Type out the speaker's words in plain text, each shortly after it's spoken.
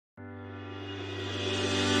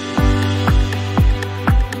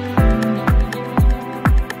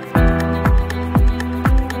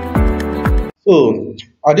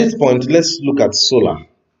At this point, let's look at solar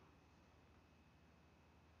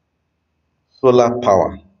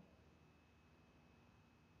power.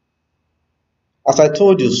 As I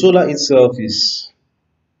told you, solar itself is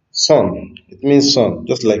sun. It means sun,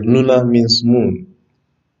 just like lunar means moon.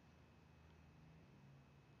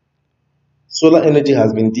 Solar energy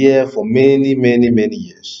has been there for many, many, many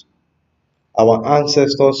years. Our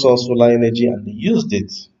ancestors saw solar energy and they used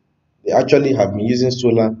it. They actually have been using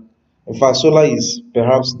solar. In fact, solar is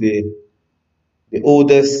perhaps the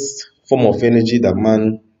oldest form of energy that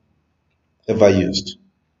man ever used.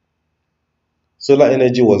 Solar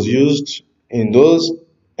energy was used in those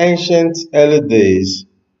ancient early days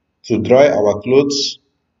to dry our clothes,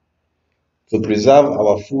 to preserve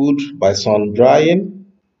our food by sun drying,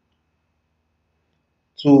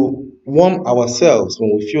 to warm ourselves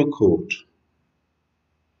when we feel cold,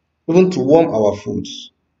 even to warm our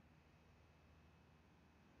foods.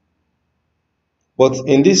 But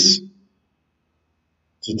in this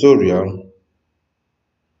tutorial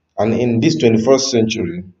and in this 21st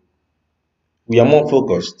century, we are more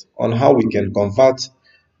focused on how we can convert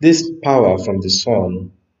this power from the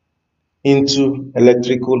sun into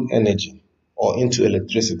electrical energy or into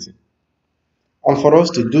electricity. And for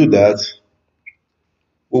us to do that,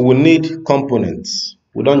 we will need components.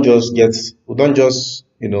 We don't just,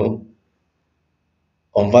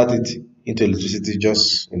 convert it into electricity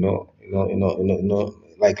just,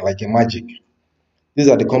 like a magic. These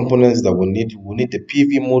are the components that we need. We need the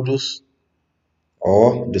PV modules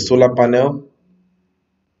or the solar panel.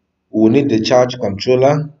 We will need the charge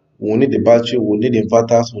controller. We will need the battery. We will need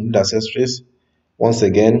inverters. We will need accessories. Once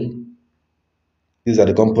again, these are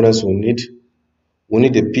the components we need. We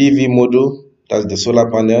need the PV module, that's the solar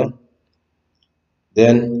panel.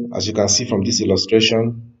 Then, as you can see from this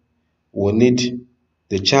illustration, we need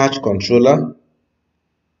the charge controller.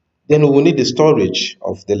 Then we will need the storage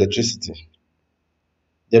of the electricity.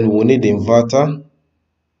 Then we will need the inverter.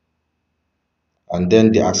 And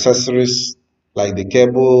then the accessories like the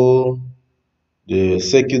cable, the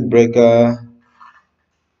circuit breaker,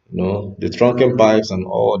 the trunking pipes and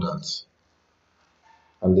all that.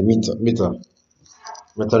 And the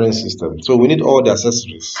metering system. So we need all the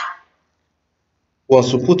accessories.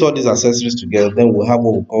 Once we put all these accessories together, then we'll have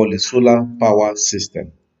what we call a solar power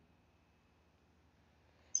system.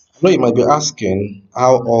 I know you might be asking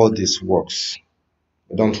how all this works.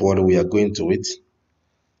 But don't worry, we are going to it.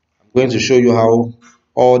 I'm going to show you how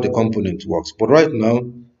all the components works. But right now,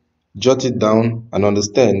 jot it down and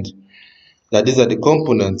understand that these are the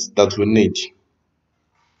components that we need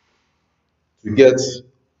to get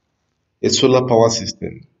a solar power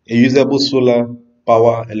system, a usable solar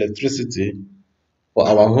power electricity for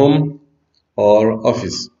our home or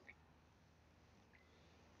office.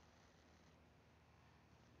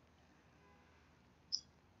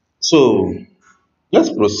 So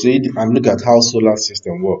let's proceed and look at how solar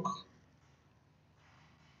system work.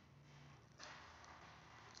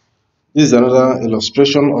 This is another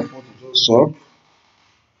illustration of what we just saw.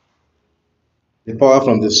 The power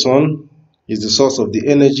from the sun is the source of the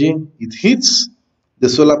energy. It hits the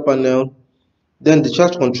solar panel. Then the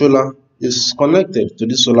charge controller is connected to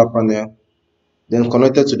the solar panel, then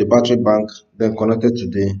connected to the battery bank, then connected to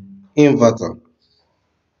the inverter.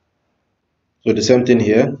 So the same thing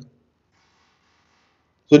here.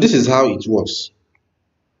 So this is how it works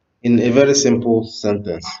in a very simple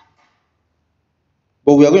sentence.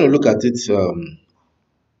 But we are going to look at it.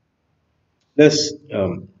 Let's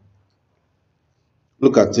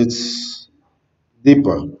look at it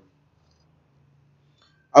deeper.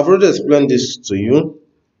 I've already explained this to you,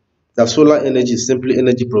 that solar energy is simply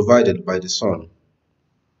energy provided by the sun.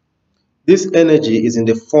 This energy is in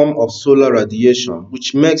the form of solar radiation,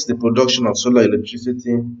 which makes the production of solar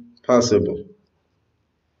electricity possible.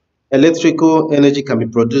 Electrical energy can be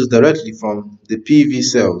produced directly from the PV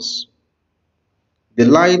cells. The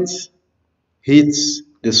light hits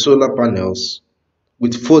the solar panels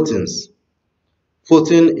with photons.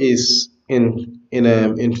 Photon is in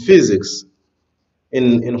physics,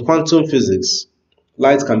 in quantum physics,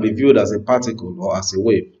 light can be viewed as a particle or as a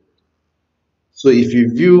wave. So if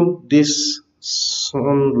you view these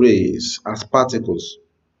sun rays as particles,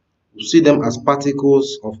 you see them as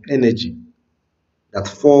particles of energy that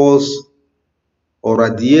falls or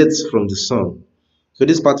radiates from the sun. So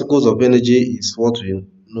these particles of energy is what we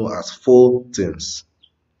know as photons.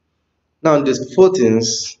 Now these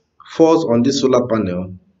photons falls on the solar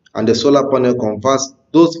panel, and the solar panel converts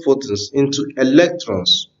those photons into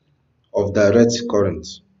electrons of direct current.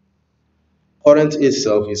 Current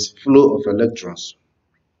itself is flow of electrons.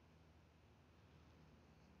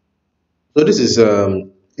 So this is a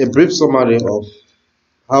brief summary of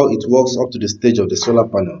how it works up to the stage of the solar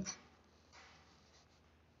panel.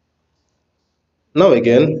 Now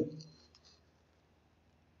again,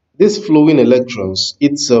 this flowing electrons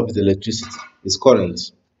itself is electricity, is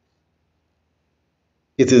current.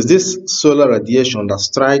 It is this solar radiation that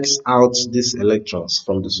strikes out these electrons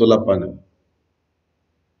from the solar panel.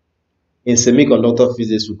 In semiconductor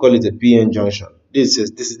physics, we call it a p-n junction.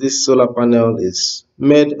 This solar panel is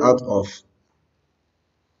made out of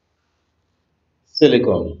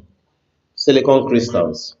silicon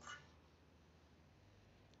crystals.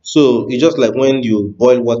 So it's just like when you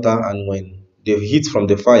boil water and when the heat from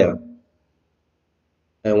the fire,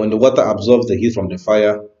 and when the water absorbs the heat from the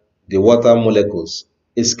fire, the water molecules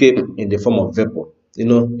escape in the form of vapor.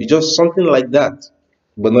 It's just something like that,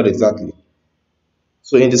 but not exactly.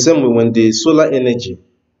 So in the same way, when the solar energy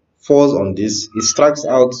falls on this, it strikes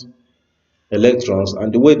out electrons,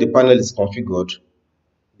 and the way the panel is configured,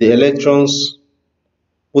 the electrons,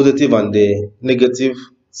 positive and the negative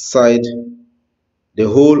side, the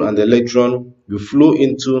hole and the electron will flow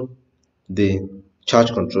into the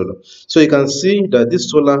charge controller. So you can see that this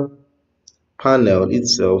solar panel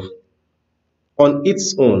itself on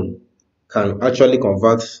its own can actually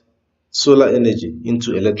convert solar energy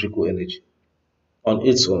into electrical energy on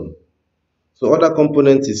its own. So other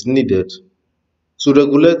component is needed to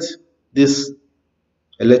regulate this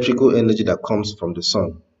electrical energy that comes from the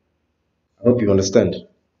sun. I hope you understand.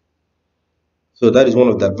 So that is one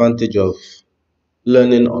of the advantage of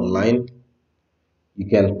learning online. You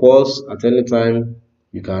can pause at any time,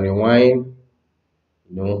 you can rewind,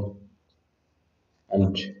 and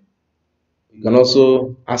you can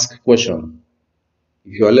also ask questions.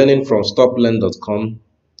 If you are learning from stoplearn.com,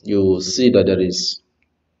 you will see that there is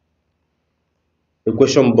a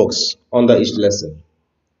question box under each lesson.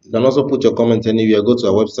 You can also put your comment anywhere, go to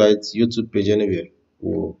our website, YouTube page, anywhere.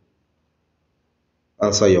 We'll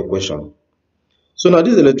answer your question. So now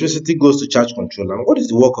this electricity goes to charge controller. And what is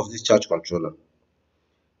the work of this charge controller?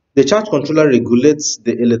 The charge controller regulates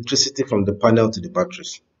the electricity from the panel to the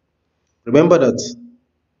batteries. Remember that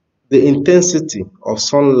the intensity of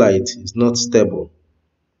sunlight is not stable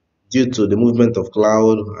due to the movement of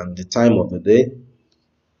cloud and the time of the day.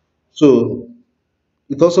 So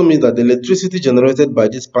it also means that the electricity generated by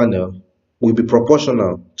this panel will be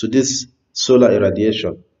proportional to this solar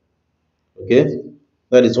irradiation. Okay,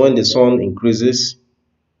 that is when the sun increases,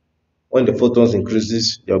 when the photons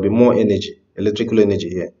increases, there will be more energy, electrical energy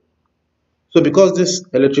here. So because this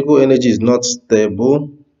electrical energy is not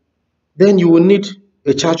stable, then you will need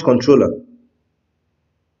a charge controller.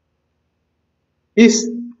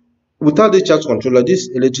 Without the charge controller, this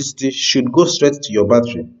electricity should go straight to your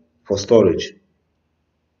battery for storage.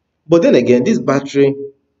 But then again, this battery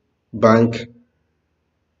bank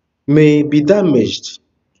may be damaged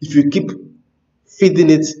if you keep feeding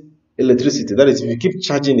it electricity. That is, if you keep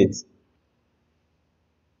charging it.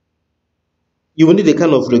 You will need a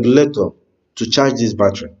kind of regulator to charge this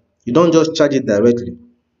battery. You don't just charge it directly.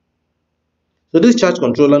 So this charge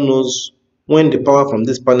controller knows when the power from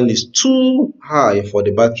this panel is too high for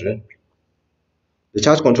the battery. The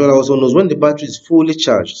charge controller also knows when the battery is fully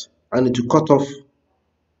charged and it will cut off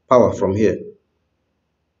power from here.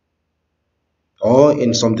 Or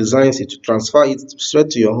in some designs, it will transfer it straight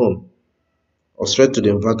to your home or straight to the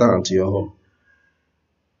inverter and to your home.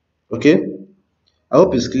 Okay? I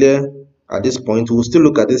hope it's clear at this point. We will still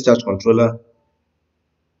look at this charge controller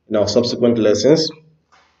in our subsequent lessons.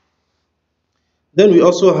 Then we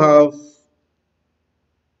also have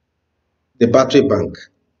the battery bank.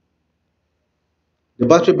 The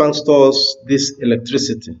battery bank stores this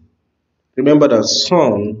electricity. Remember that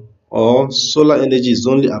sun or solar energy is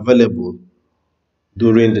only available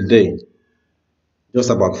during the day, just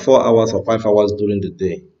about 4 hours or 5 hours during the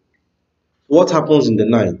day. What happens in the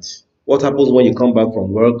night? What happens when you come back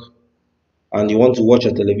from work and you want to watch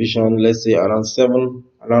a television, let's say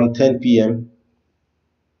around 10 p.m.,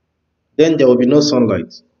 then there will be no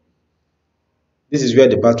sunlight. This is where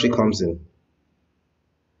the battery comes in.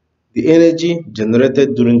 The energy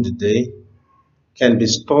generated during the day can be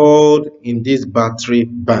stored in this battery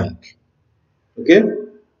bank. Okay?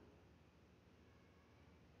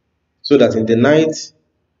 So that in the night,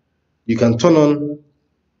 you can turn on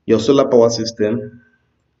your solar power system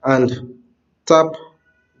and tap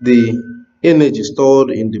the energy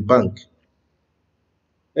stored in the bank.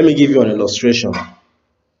 Let me give you an illustration.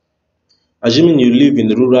 Assuming you live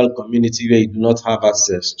in a rural community where you do not have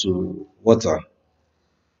access to water,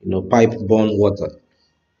 pipe-borne water,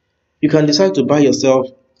 you can decide to buy yourself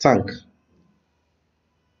tank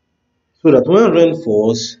so that when rain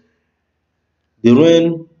falls, the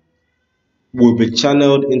rain will be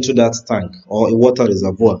channeled into that tank or a water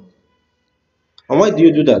reservoir. And why do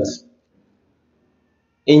you do that?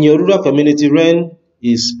 In your rural community, rain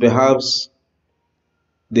is perhaps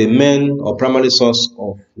the main or primary source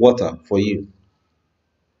of water for you.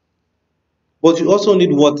 But you also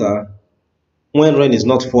need water when rain is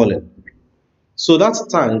not falling. So that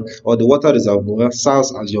tank or the water reservoir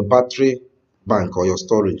serves as your battery bank or your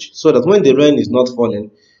storage. So that when the rain is not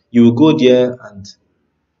falling, you will go there and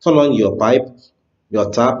turn on your pipe,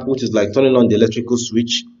 your tap, which is like turning on the electrical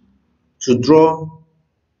switch to draw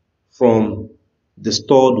from the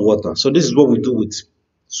stored water. So this is what we do with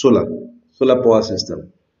solar power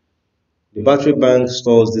system. The battery bank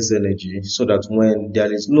stores this energy so that when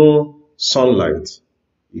there is no sunlight,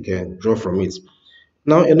 you can draw from it.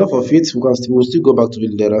 Now, enough of it. We'll still go back to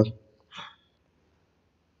it later.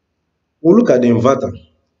 We'll look at the inverter.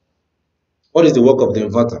 What is the work of the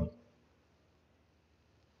inverter?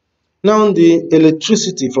 Now, the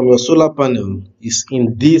electricity from your solar panel is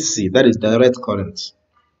in DC, that is direct current.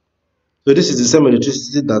 So this is the same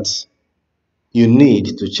electricity that you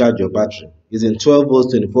need to charge your battery. It's in 12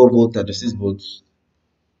 volts, 24 volts, 36 volts.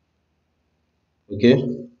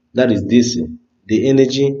 Okay, that is DC, the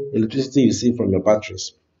electricity you see from your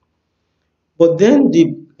batteries. But then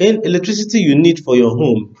the electricity you need for your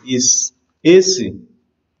home is AC,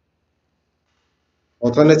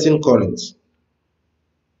 alternating current,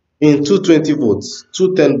 in 220 volts,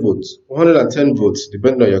 210 volts, 110 volts,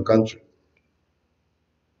 depending on your country.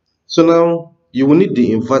 So now you will need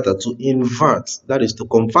the inverter to invert, that is to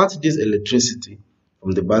convert this electricity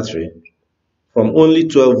from the battery from only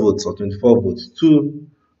 12 volts or 24 volts to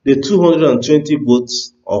the 220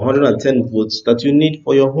 volts or 110 volts that you need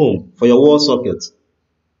for your home, for your wall socket.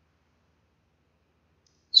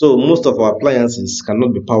 So most of our appliances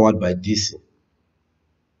cannot be powered by DC.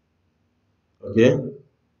 Okay?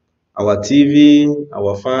 Our TV,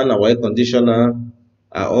 our fan, our air conditioner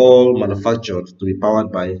are all manufactured to be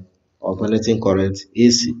powered by alternating current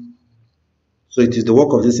AC. So it is the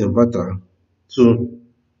work of this inverter to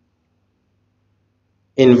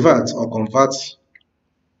invert or convert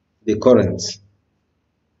the current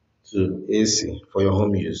to AC for your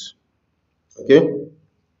home use. Okay?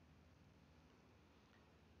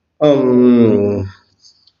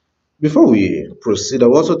 Before we proceed, I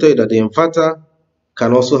will also tell you that the inverter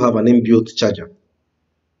can also have an inbuilt charger.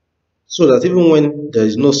 So that even when there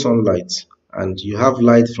is no sunlight and you have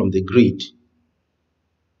light from the grid,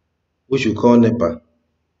 which we call NEPA,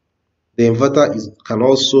 the inverter can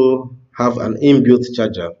also have an inbuilt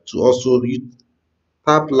charger to also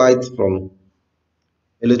tap light from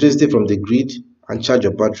electricity from the grid and charge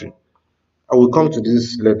your battery. I will come to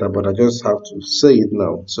this later, but I just have to say it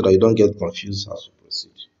now so that you don't get confused as we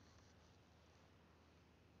proceed.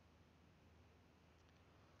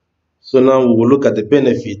 So now we will look at the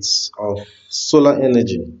benefits of solar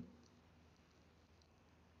energy.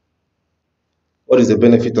 What is the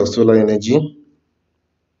benefit of solar energy?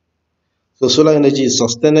 So solar energy is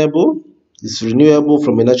sustainable, it's renewable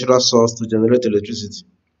from a natural source to generate electricity.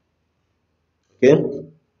 Okay?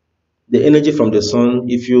 The energy from the sun,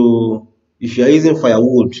 if you are using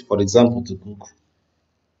firewood, for example, to cook,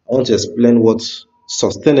 I want to explain what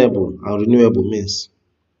sustainable and renewable means.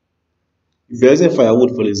 If you're using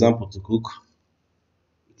firewood, for example, to cook,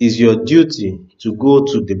 it is your duty to go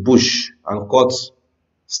to the bush and cut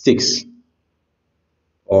sticks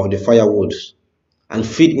or the firewood and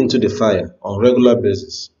feed into the fire on regular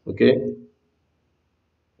basis. Okay?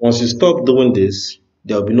 Once you stop doing this,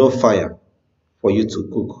 there will be no fire for you to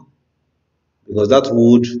cook because that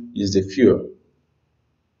wood is the fuel.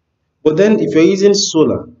 But then if you're using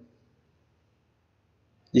solar,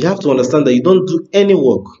 you have to understand that you don't do any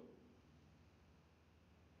work.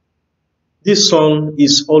 This sun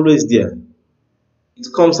is always there. It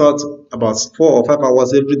comes out about 4 or 5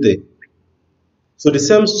 hours every day. So the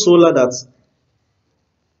same solar that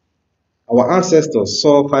our ancestors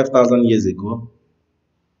saw 5,000 years ago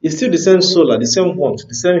is still the same solar, the same warmth,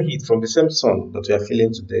 the same heat from the same sun that we are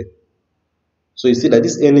feeling today. So you see that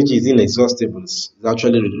this energy is inexhaustible, it's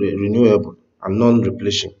actually renewable and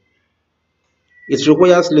non-replenishing. It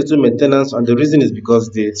requires little maintenance, and the reason is because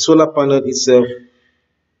the solar panel itself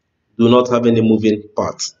do not have any moving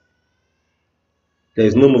parts. There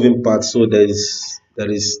is no moving part, so there is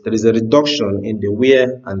a reduction in the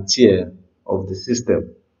wear and tear of the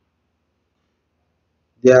system.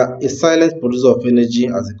 They are a silent producer of energy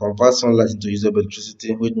as it converts sunlight into usable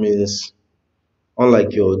electricity, which means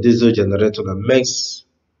unlike your diesel generator that makes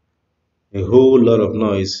a whole lot of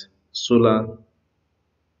noise, solar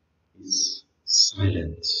is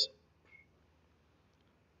silent.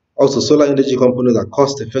 Also, solar energy components are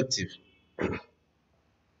cost effective.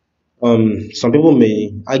 Some people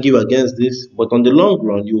may argue against this, but on the long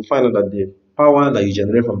run, you will find out that the power that you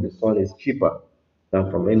generate from the sun is cheaper than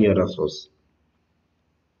from any other source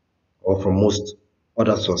or from most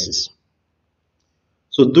other sources.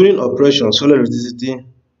 So during operation, solar electricity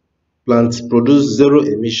plants produce zero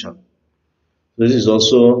emission. This is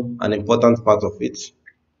also an important part of it. If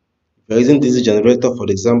you're using diesel generator, for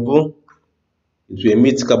example, it will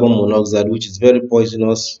emit carbon monoxide, which is very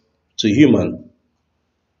poisonous to human,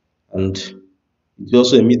 and it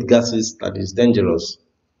also emit gases that is dangerous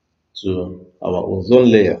to our ozone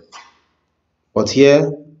layer. But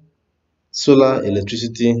here, solar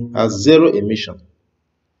electricity has zero emission.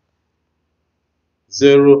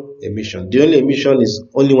 Zero emission. The only emission is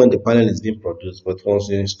only when the panel is being produced, but once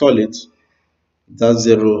you install it, it has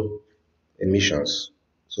zero emissions.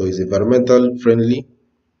 So it's environmental friendly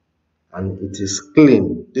and it is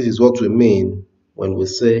clean. This is what we mean when we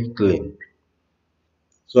say clean.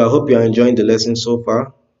 So I hope you are enjoying the lesson so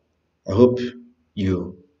far. I hope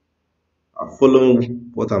you are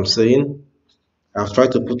following what I'm saying. I've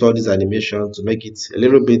tried to put all these animations to make it a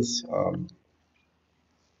little bit,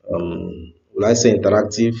 will I say,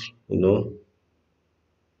 interactive,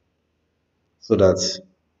 so that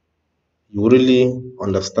you really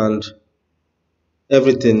understand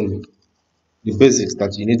everything, the basics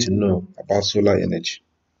that you need to know about solar energy.